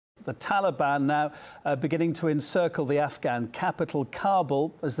The Taliban now beginning to encircle the Afghan capital,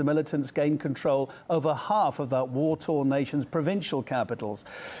 Kabul, as the militants gain control over half of that war-torn nation's provincial capitals.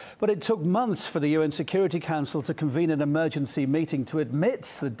 But it took months for the UN Security Council to convene an emergency meeting to admit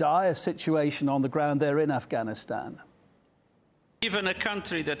the dire situation on the ground there in Afghanistan. Even a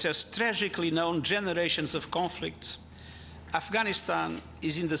country that has tragically known generations of conflict, Afghanistan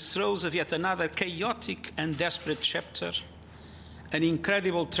is in the throes of yet another chaotic and desperate chapter, an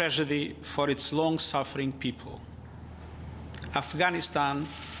incredible tragedy for its long-suffering people. Afghanistan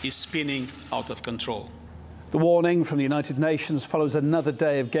is spinning out of control. The warning from the United Nations follows another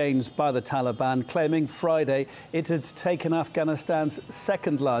day of gains by the Taliban, claiming Friday it had taken Afghanistan's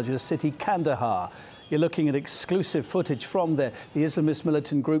second-largest city, Kandahar. You're looking at exclusive footage from there. The Islamist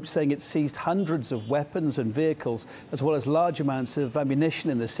militant group saying it seized hundreds of weapons and vehicles, as well as large amounts of ammunition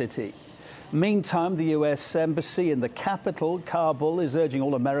in the city. Meantime, the US Embassy in the capital, Kabul, is urging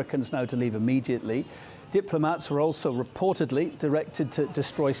all Americans now to leave immediately. Diplomats were also reportedly directed to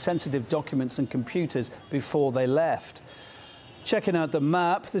destroy sensitive documents and computers before they left. Checking out the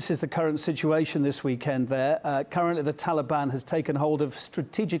map, this is the current situation this weekend there. Currently, the Taliban has taken hold of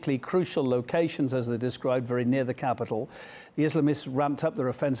strategically crucial locations, as they described, very near the capital. The Islamists ramped up their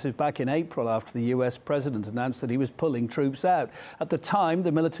offensive back in April after the US president announced that he was pulling troops out. At the time,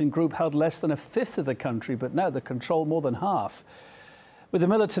 the militant group held less than a fifth of the country, but now they control more than half. With the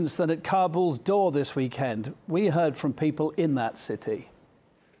militants then at Kabul's door this weekend, we heard from people in that city.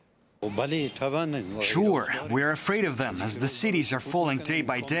 Sure, we're afraid of them as the cities are falling day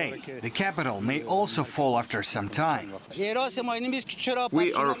by day. The capital may also fall after some time.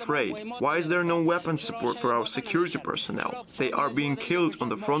 We are afraid. Why is there no weapon support for our security personnel? They are being killed on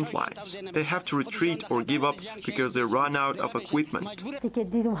the front lines. They have to retreat or give up because they run out of equipment.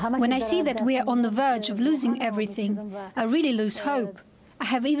 When I see that we are on the verge of losing everything, I really lose hope. I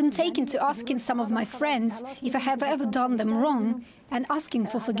have even taken to asking some of my friends if I have ever done them wrong and asking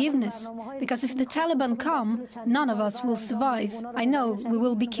for forgiveness, because if the Taliban come, none of us will survive. I know we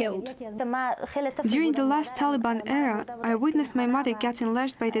will be killed. During the last Taliban era, I witnessed my mother getting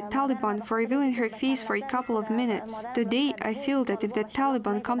lashed by the Taliban for revealing her face for a couple of minutes. Today, I feel that if the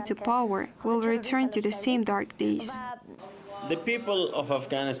Taliban come to power, we'll return to the same dark days. The people of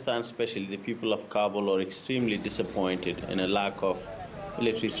Afghanistan, especially the people of Kabul, are extremely disappointed in a lack of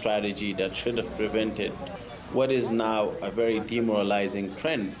military strategy that should have prevented what is now a very demoralizing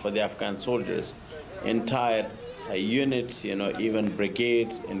trend for the Afghan soldiers. Entire units, even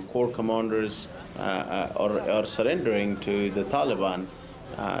brigades and corps commanders are surrendering to the Taliban,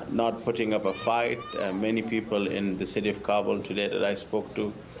 not putting up a fight. Many people in the city of Kabul today that I spoke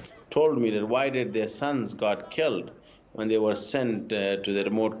to told me that why did their sons got killed when they were sent to the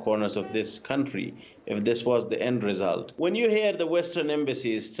remote corners of this country, if this was the end result. When you hear the Western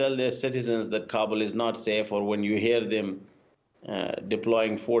embassies tell their citizens that Kabul is not safe, or when you hear them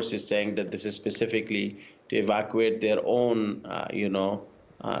deploying forces saying that this is specifically to evacuate their own,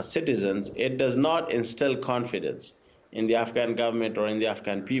 citizens, it does not instill confidence in the Afghan government or in the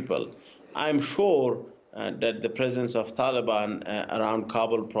Afghan people. I'm sure that the presence of Taliban around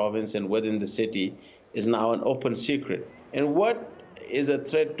Kabul province and within the city is now an open secret. And what is a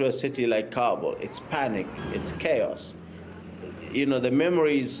threat to a city like Kabul? It's panic, it's chaos. The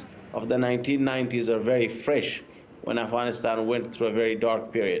memories of the 1990s are very fresh when Afghanistan went through a very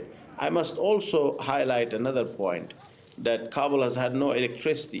dark period. I must also highlight another point, that Kabul has had no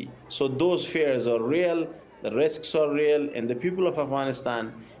electricity. So those fears are real, the risks are real, and the people of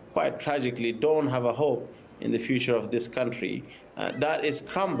Afghanistan, quite tragically, don't have a hope in the future of this country. That is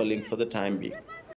crumbling for the time being.